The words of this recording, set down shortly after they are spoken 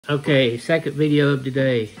Okay, second video of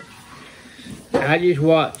today. I just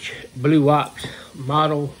watched Blue Ops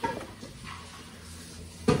model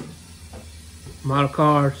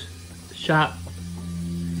cars shop,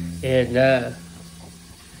 and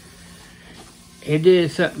it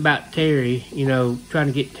did something about Terry, you know, trying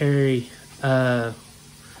to get Terry,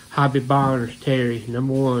 Hobby Barnes Terry,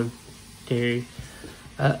 #1 Terry,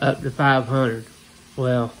 up to 500.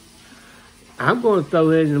 Well, I'm going to throw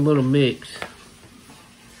in a little mix.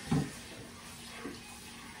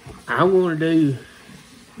 I want to do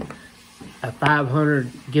a 500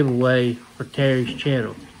 giveaway for Terry's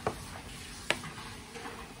channel.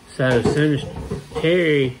 So as soon as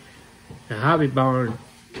Terry, the Hobby Barn,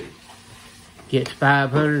 gets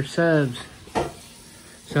 500 subs,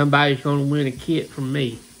 somebody's going to win a kit from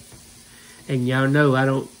me. And y'all know I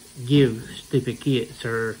don't give stupid kits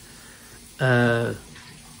or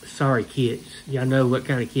sorry kits. Y'all know what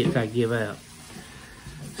kind of kits I give out.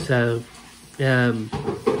 So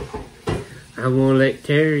I'm going to let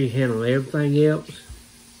Terry handle everything else.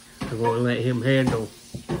 I'm going to let him handle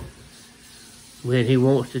when he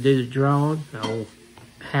wants to do the drawing,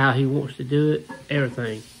 how he wants to do it,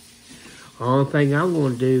 everything. The only thing I'm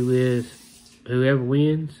going to do is whoever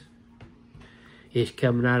wins is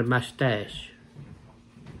coming out of my stash.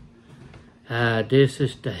 This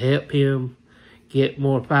is to help him get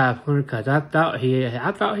more 500 because I thought he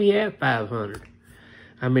had 500.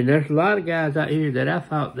 I mean, there's a lot of guys out here that I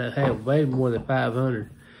thought that have way more than 500,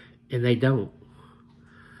 and they don't.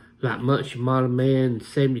 Like Munchie Model Man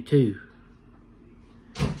 72.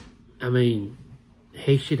 I mean,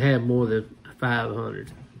 he should have more than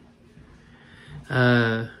 500.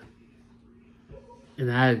 And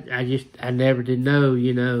I never did know,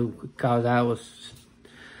 you know, because I was,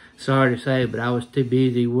 sorry to say, but I was too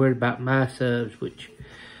busy worried about my subs, which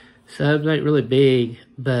subs ain't really big,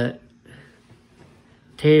 but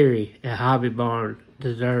Terry at Hobby Barn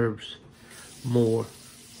deserves more.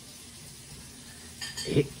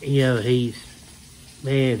 You know, he's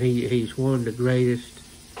one of the greatest,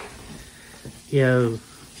 you know,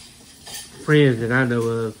 friends that I know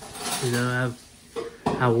of. You know,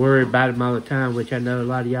 I worry about him all the time, which I know a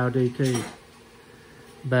lot of y'all do too.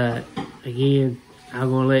 But again,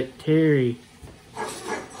 I'm gonna let Terry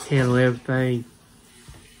handle everything,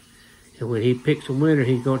 and when he picks a winner,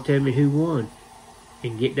 he's gonna tell me who won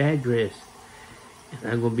and get the address.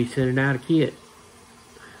 And I'm gonna be sending out a kit.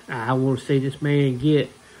 I want to see this man get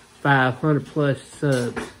 500 plus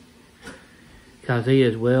subs because he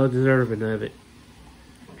is well deserving of it.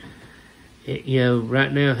 You know,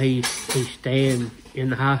 right now he's staying in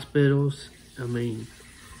the hospitals. I mean,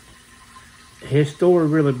 his story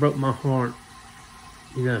really broke my heart.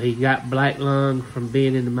 You know, he got black lung from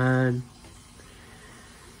being in the mine.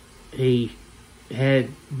 He had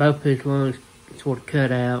both his lungs sort of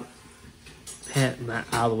cut out, not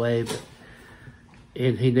all the way, but,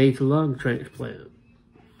 and he needs a lung transplant.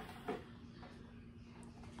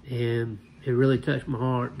 And it really touched my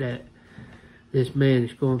heart that this man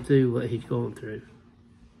is going through what he's going through.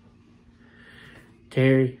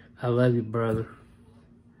 Terry, I love you, brother.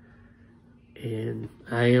 And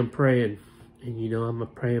I am praying. And you know I'm a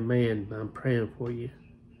praying man, but I'm praying for you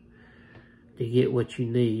to get what you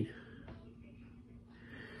need.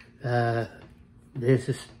 This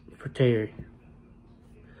is for Terry.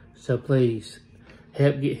 So please,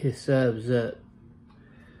 help get his subs up.